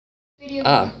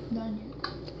Ah.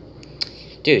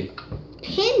 Dude.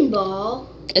 Pinball?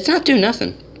 It's not doing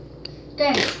nothing.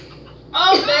 Okay.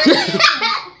 Oh, there.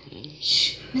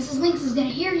 Shh. Mrs. Lynx is gonna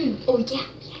hear you. Oh, yeah.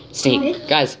 Sneak.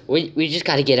 Guys, we just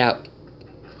gotta get out.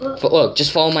 Look,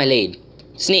 just follow my lead.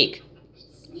 Sneak.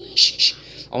 Shh, shh.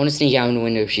 I wanna sneak out in the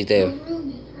window if she's there.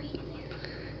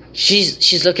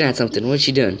 She's looking at something. What's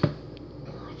she doing?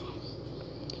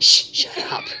 Shh, shut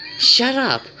up. Shut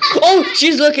up. Oh,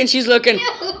 she's looking.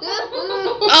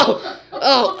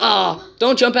 Oh.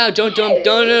 Don't jump out. Don't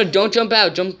jump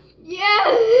out. Jump. Yeah.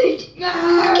 Go.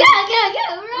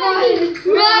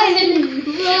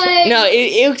 Run. No,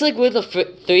 it looks like we're the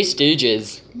Three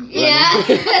Stooges. Yeah.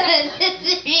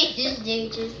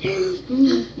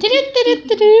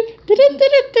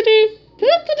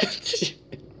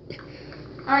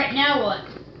 Alright, now what?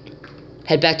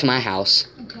 Head back to my house.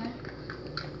 Okay.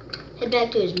 Head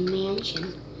back to his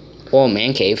mansion. Or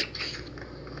man cave.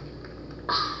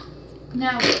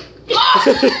 Now what?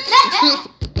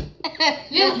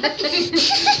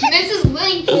 Mrs.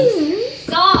 Lynx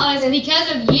saw us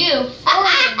because of you.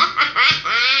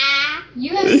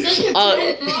 You have such a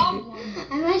big problem.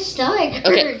 My stomach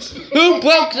hurts. Okay. Who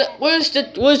broke the? Where's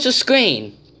the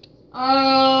screen?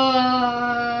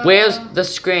 Where's the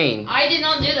screen? I did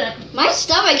not do that. My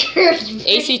stomach hurts.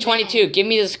 AC22, give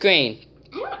me the screen.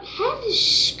 I don't have a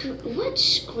screen. What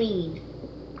screen?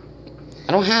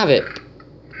 I don't have it.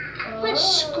 What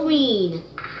screen?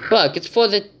 Look, it's for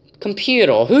the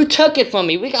computer. Who took it from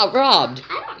me? We got robbed.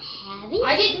 I don't have it.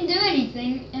 I didn't do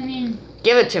anything. I mean,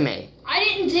 Give it to me. I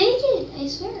didn't take it. I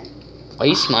swear. Are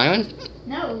you smiling?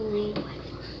 No.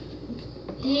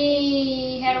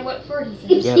 He had a wet fart,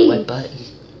 he says. Yeah, wet butt.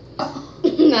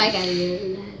 I gotta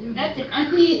get That's an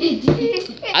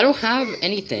unneeded. I don't have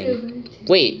anything.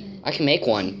 Wait, I can make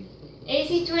one.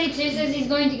 AC22 says he's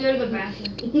going to go to the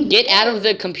bathroom. Get out of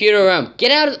the computer room.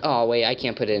 Get out of. Oh wait, I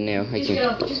can't put it in there. I Just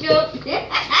can't. go. Just go.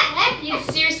 He's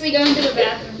seriously going to the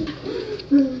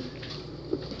bathroom.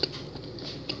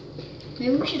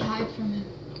 Maybe we should hide from him.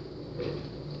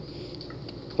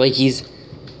 Like he's.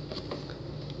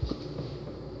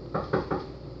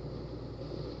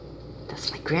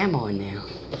 That's my grandma in there.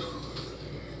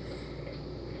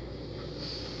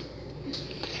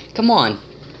 Come on.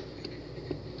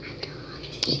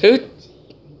 Who?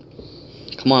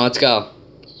 Come on, let's go.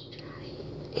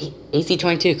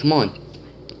 AC22, come on.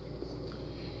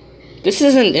 This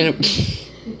isn't in a...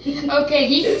 Okay,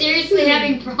 he's seriously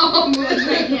having problems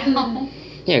right now.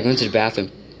 Yeah, going to the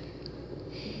bathroom.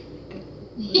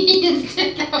 He is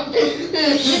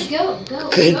Just go.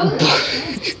 Good Go. boy.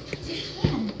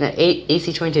 No,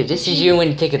 AC22, this is you when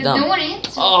you take a If dump. no one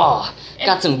answered, Oh,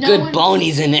 got some good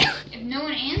bonies in there. if no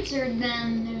one answered,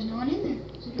 then there's no one in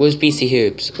there. Where's BC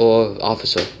Hoops or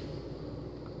Officer?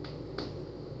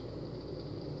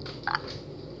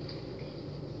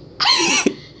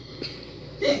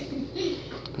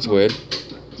 That's weird.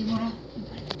 Do you wanna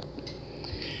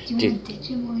ditch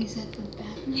him while he's at the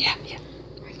bathroom? Yeah.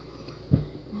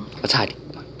 Let's hide.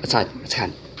 Let's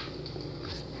hide.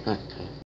 Alright.